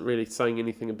 I wasn't really saying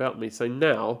anything about me, so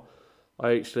now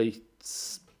I actually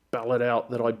spell it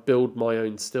out that I build my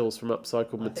own stills from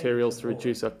upcycled materials to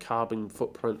reduce our carbon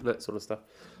footprint and that sort of stuff.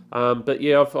 But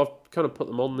yeah, I've kind of put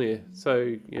them on there,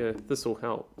 so yeah, this will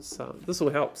help. This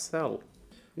will help sell.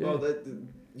 Yeah. Well,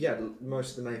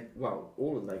 most of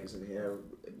all of the makers in here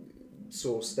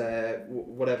source their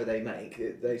whatever they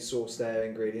make. They source their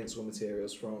ingredients or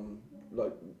materials from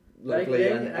locally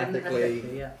and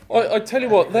ethically. I tell you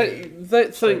what,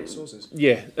 that thing, sources.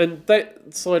 Yeah, and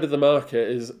that side of the market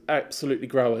is absolutely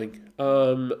growing.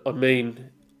 I mean,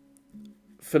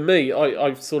 for me,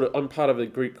 I'm part of a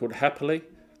group called Happily,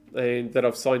 and that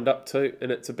I've signed up to,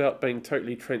 and it's about being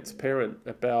totally transparent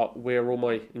about where all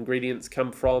my ingredients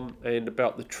come from and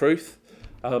about the truth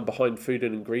behind food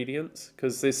and ingredients,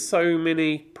 because there's so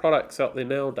many products out there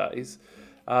nowadays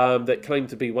that claim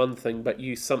to be one thing but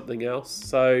use something else.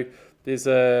 So there's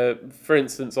for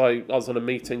instance, I was on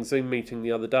a Zoom meeting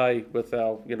the other day with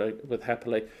with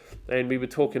Happily, and we were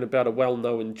talking about a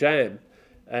well-known jam,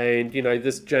 and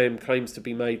this jam claims to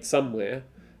be made somewhere.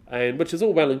 And which is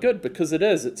all well and good because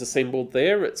it's assembled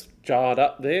there, it's jarred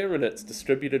up there, and it's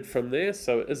distributed from there.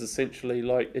 So it is essentially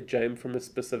like a jam from a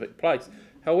specific place.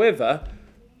 However,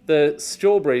 the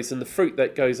strawberries and the fruit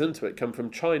that goes into it come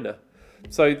from China.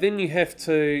 So then you have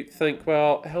to think,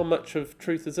 well, how much of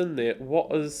truth is in there?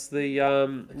 What is the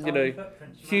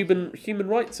human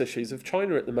rights issues of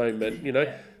China at the moment?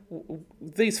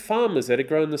 These farmers that are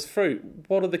growing this fruit,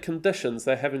 what are the conditions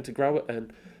they're having to grow it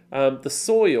in? The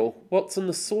soil, what's in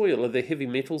the soil? Are there heavy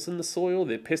metals in the soil? Are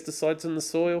there pesticides in the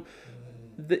soil?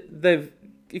 They're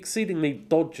exceedingly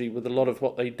dodgy with a lot of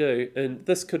what they do, and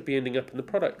this could be ending up in the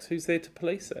products. Who's there to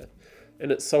police it?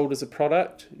 And it's sold as a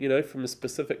product, from a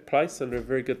specific place under a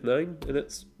very good name, and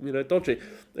it's, dodgy.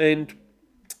 And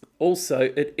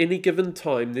also, at any given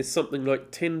time, there's something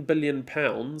like £10 billion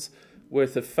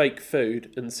worth of fake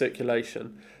food in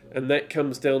circulation. And that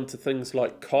comes down to things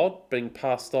like cod being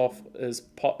passed off as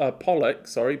pollock,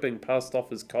 being passed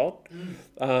off as cod.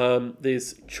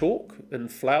 There's chalk and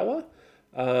flour.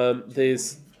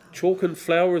 There's chalk and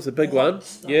flour is a big one.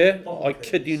 Yeah, I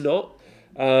kid you not.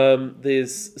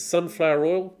 There's sunflower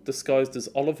oil disguised as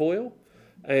olive oil,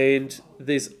 and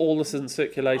there's all this in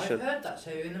circulation. I've heard that.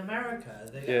 So in America,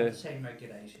 they have the same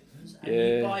regulations, and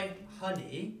you buy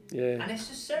honey, and it's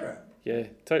just syrup. Yeah,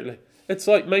 totally. It's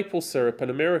like maple syrup in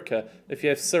America. If you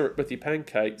have syrup with your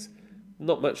pancakes,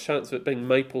 not much chance of it being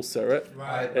maple syrup.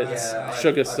 Right. It's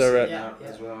sugar syrup.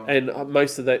 As well. And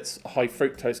most of that's high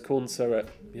fructose corn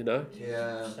syrup,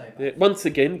 Yeah. Once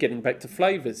again, getting back to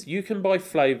flavours. You can buy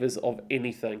flavours of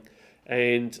anything,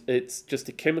 and it's just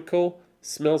a chemical,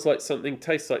 smells like something,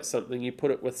 tastes like something, you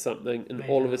put it with something, and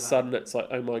all of a sudden it's like,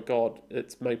 oh my God,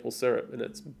 it's maple syrup, and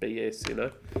it's BS,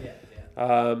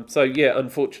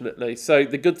 unfortunately. So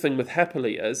the good thing with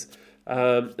Happily is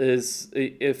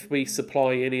if we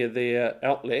supply any of their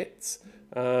outlets,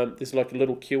 there's like a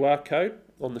little QR code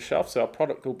on the shelf, so our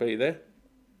product will be there.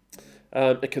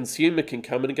 A consumer can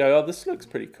come and go, oh, this looks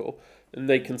pretty cool, and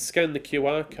they can scan the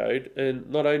QR code, and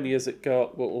not only is it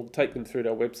we'll take them through to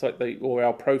our website or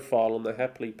our profile on the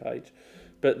Happily page,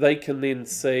 but they can then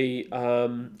see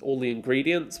all the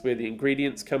ingredients, where the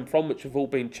ingredients come from, which have all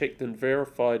been checked and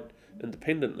verified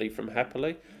independently from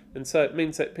Happily. And so it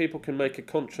means that people can make a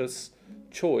conscious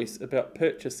choice about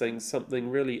purchasing something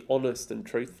really honest and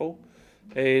truthful,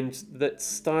 and that's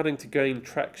starting to gain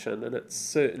traction, and it's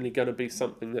certainly going to be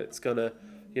something that's going to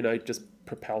just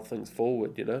propel things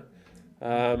forward.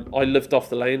 I lived off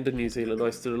the land in New Zealand. I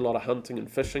used to do a lot of hunting and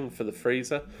fishing for the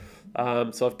freezer,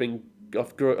 so I've been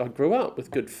I grew up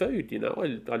with good food, you know.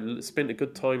 I spent a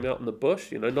good time out in the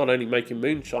bush, you know, not only making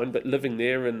moonshine, but living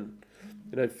there and,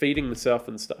 you know, feeding myself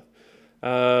and stuff.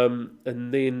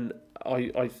 And then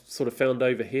I sort of found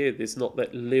over here there's not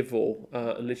that level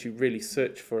unless you really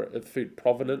search for a food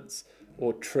provenance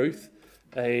or truth.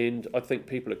 And I think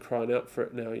people are crying out for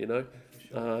it now, you know.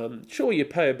 Sure, you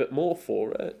pay a bit more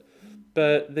for it,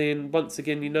 but then once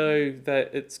again, you know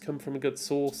that it's come from a good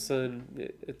source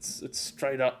and it's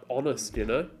straight up honest, you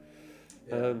know.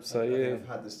 I think I've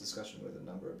had this discussion with a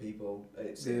number of people.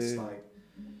 It's like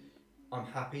I'm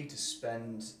happy to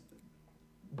spend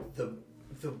the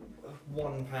 £1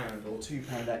 or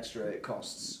 £2 extra it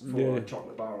costs for a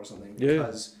chocolate bar or something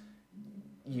because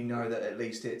you know that at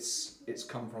least it's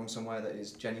come from somewhere that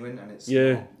is genuine and it's not.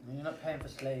 You're not paying for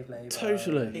slave labour.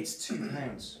 Totally. It's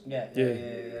 £2. Yeah.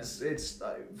 It's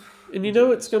like, and you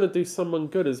know it's going to do someone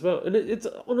good as well. And it's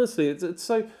honestly, it's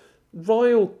so.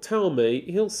 Rye will tell me,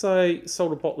 he'll say,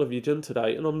 sold a bottle of your gin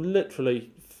today, and I'm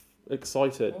literally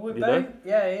excited. Well, you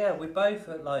know? we both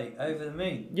are like over the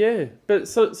moon. Yeah, but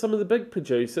some of the big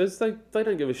producers, they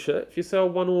don't give a shit if you sell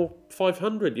 1 or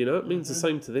 500, you know, it means the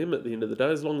same to them at the end of the day,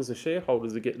 as long as the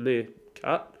shareholders are getting their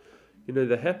cut, you know,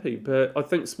 they're happy. But I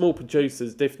think small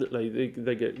producers, definitely,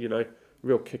 they get, you know,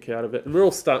 real kick out of it. And we're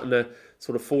all starting to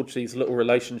sort of forge these little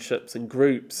relationships and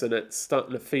groups, and it's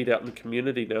starting to feed out in the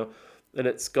community now, and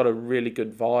it's got a really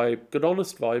good vibe, good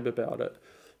honest vibe about it.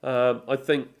 I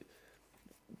think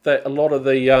that a lot of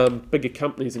the bigger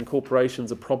companies and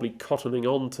corporations are probably cottoning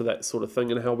on to that sort of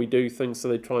thing and how we do things, so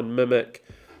they try and mimic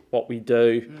what we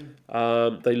do.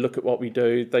 They look at what we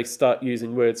do, they start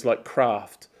using words like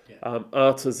craft,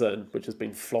 artisan, which has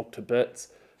been flogged to bits,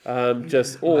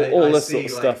 just all this sort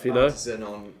of stuff, you know. Artisan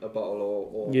on a bottle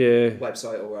or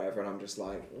website or wherever, and I'm just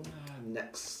like,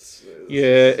 next.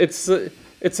 Yeah,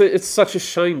 it's such a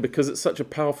shame because it's such a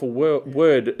powerful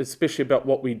word, especially about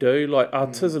what we do. Like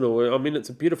artisanal, I mean, it's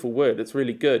a beautiful word. It's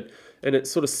really good, and it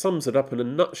sort of sums it up in a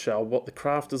nutshell what the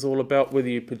craft is all about. Whether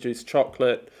you produce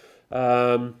chocolate,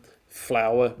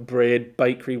 flour, bread,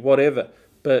 bakery, whatever.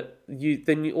 But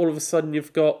then all of a sudden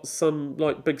you've got some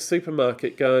like big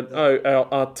supermarket going, oh, our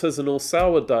artisanal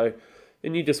sourdough.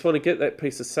 And you just want to get that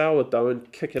piece of sourdough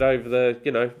and kick it over the,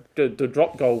 you know, do a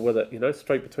drop goal with it, you know,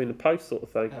 straight between the posts sort of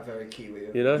thing. How very Kiwi.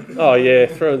 You know? Oh, yeah,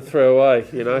 throw and throw away,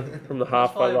 you know, from the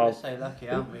halfway roll. We're so lucky,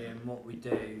 aren't we, in what we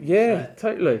do. Yeah,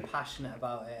 totally. We're passionate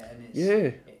about it, and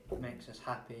it makes us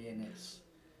happy, and it's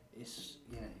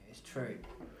you know, it's true.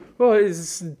 Well,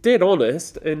 it's dead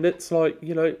honest, and it's like,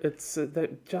 you know, it's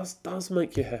that just does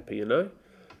make you happy, you know,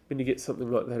 when you get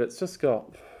something like that. It's just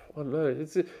got, I don't know,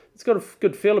 it's got a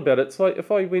good feel about it. It's like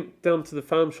if I went down to the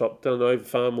farm shop down over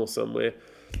farm or somewhere,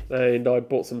 and I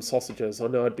bought some sausages, I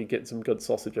know I'd be getting some good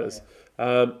sausages.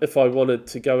 If I wanted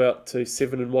to go out to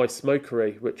 7&Y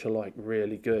Smokery, which are like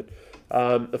really good,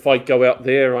 if I go out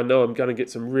there, I know I'm going to get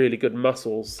some really good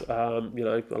mussels. You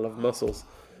know, I love mussels.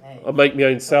 I make my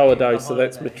own sourdough, so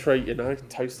that's my treat, you know.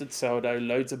 Toasted sourdough,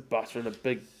 loads of butter, and a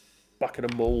big bucket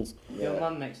of mules. Your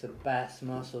mum makes the best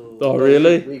mussels. Oh,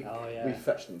 really? We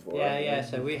fetch them for her. Yeah,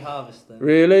 so we harvest them.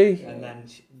 Really? And then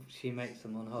she makes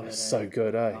them on holiday. That's so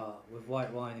good, eh? Oh, with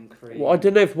white wine and cream. Well, I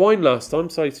didn't have wine last time,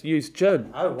 so I used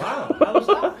gin. Oh, wow. How was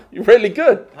that? Really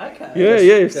good. Okay.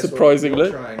 Yeah,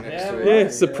 surprisingly. Yeah,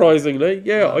 surprisingly.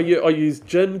 Yeah, I used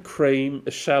gin, cream,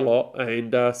 a shallot,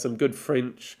 and some good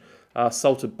French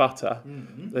salted butter,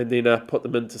 and then put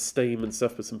them into steam and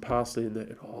stuff with some parsley in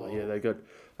there. Oh, yeah, they're good.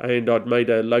 And I'd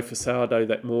made a loaf of sourdough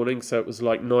that morning, so it was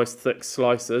like nice thick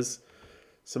slices.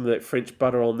 Some of that French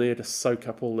butter on there to soak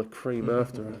up all the cream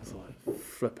after. And it's like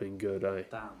flipping good, eh?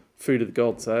 Damn. Food of the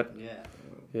gods, that. Yeah.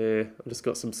 Yeah, I just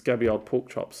got some scabby old pork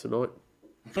chops tonight.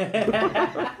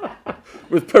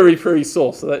 With peri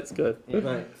sauce, so that's good.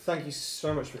 Mate, thank you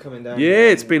so much for coming down. Yeah,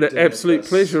 it's been an absolute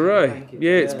pleasure, eh?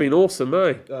 Yeah, it's been awesome,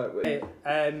 eh?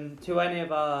 To any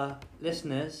of our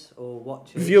listeners or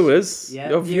watchers,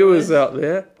 viewers out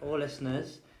there, or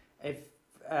listeners, if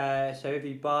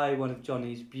you buy one of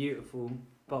Jonny's beautiful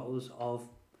bottles of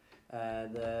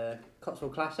the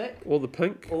Cotswold Classic, or the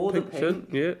pink, gin,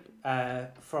 yeah.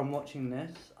 From watching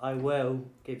this, I will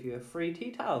give you a free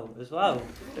tea towel as well.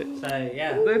 So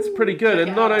yeah, that's pretty good.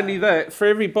 And not only that, for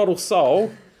every bottle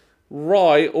sold,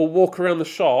 Rye will walk around the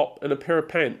shop in a pair of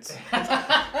pants. No,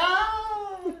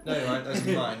 right, that's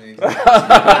mine.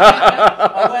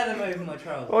 I'll wear them over my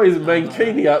trousers. Oh, he's a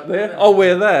mankini up there. I'll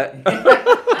wear that.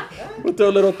 We'll do a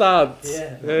little dance.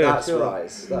 Yeah. That's Sure. right.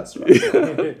 That's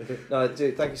right. No,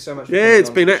 dude, thank you so much for Yeah, coming it's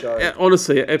on been the show.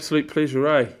 honestly an absolute pleasure,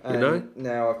 you And know?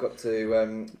 now I've got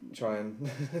to try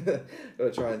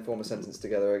and form a sentence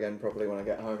together again properly when I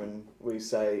get home, and we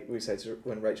say to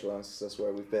when Rachel asks us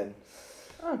where we've been.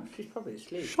 Oh, she's probably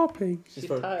asleep. Shopping. She's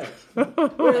tired.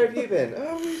 Where have you been?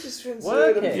 Oh, we've just been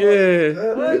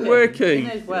Working. Working. She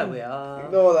knows where we are.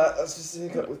 Ignore that. That's just a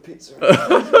hiccup with pizza.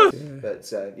 But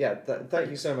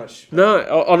thank you so much.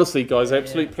 No, honestly, guys,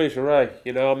 absolute pleasure,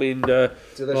 You know, I mean,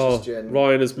 Delicious gin.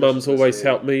 Ryan, his mum's always whiskey.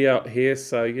 helped me out here,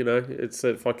 so you know, it's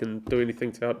if I can do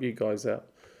anything to help you guys out,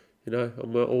 you know,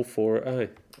 I'm all for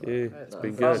it, Yeah, it's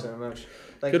been Thank you good. so much.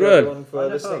 Thank Good you word. everyone for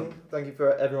listening. Thank you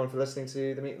for everyone for listening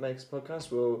to the Meat Makers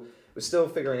podcast. We're still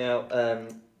figuring out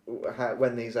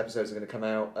when these episodes are going to come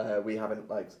out. We haven't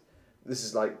this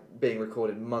is being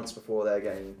recorded months before they're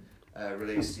getting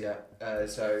released yet.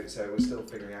 So we're still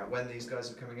figuring out when these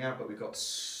guys are coming out. But we've got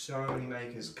so many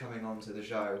makers coming onto the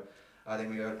show. I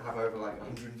think we have over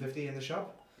 150 in the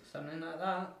shop. Something like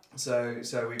that. So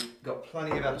we've got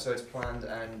plenty of episodes planned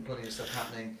and plenty of stuff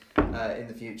happening in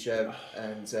the future,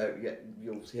 and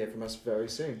you'll hear from us very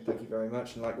soon. Thank you very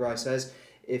much. And like Rye says,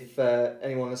 if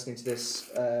anyone listening to this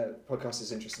podcast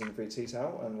is interested in free tea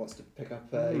towel and wants to pick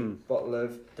up a bottle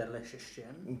of delicious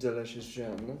gin,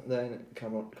 then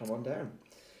come on down.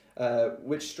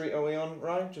 Which street are we on,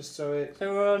 Rye? Just so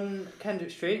we're on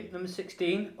Kendrick Street, number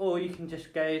 16, or you can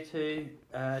just go to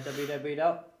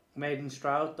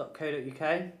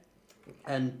www.maidenstride.co.uk,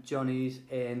 and Johnny's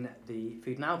in the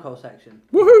food and alcohol section.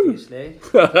 Woohoo! Obviously.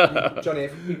 Johnny,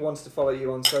 if people wants to follow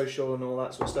you on social and all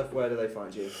that sort of stuff, where do they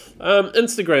find you?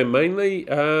 Instagram mainly,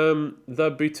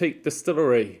 the Boutique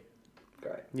Distillery.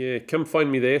 Great. Yeah, come find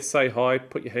me there, say hi,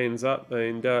 put your hands up,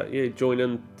 and join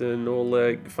in all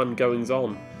the fun goings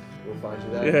on. We'll find you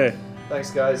there. Yeah.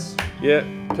 Thanks, guys. Yeah,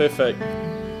 perfect.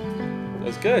 That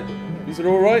was good. Is it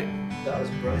all right? That was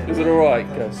brilliant. Is it all right?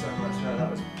 Thank you so much. No,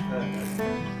 that was perfect.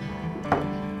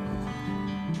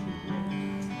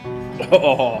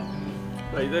 Oh,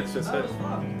 hey, that's just That it. was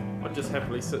fun. I'd just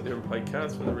happily sit there and play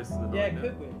cards for the rest of the night. Yeah, now.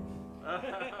 could we?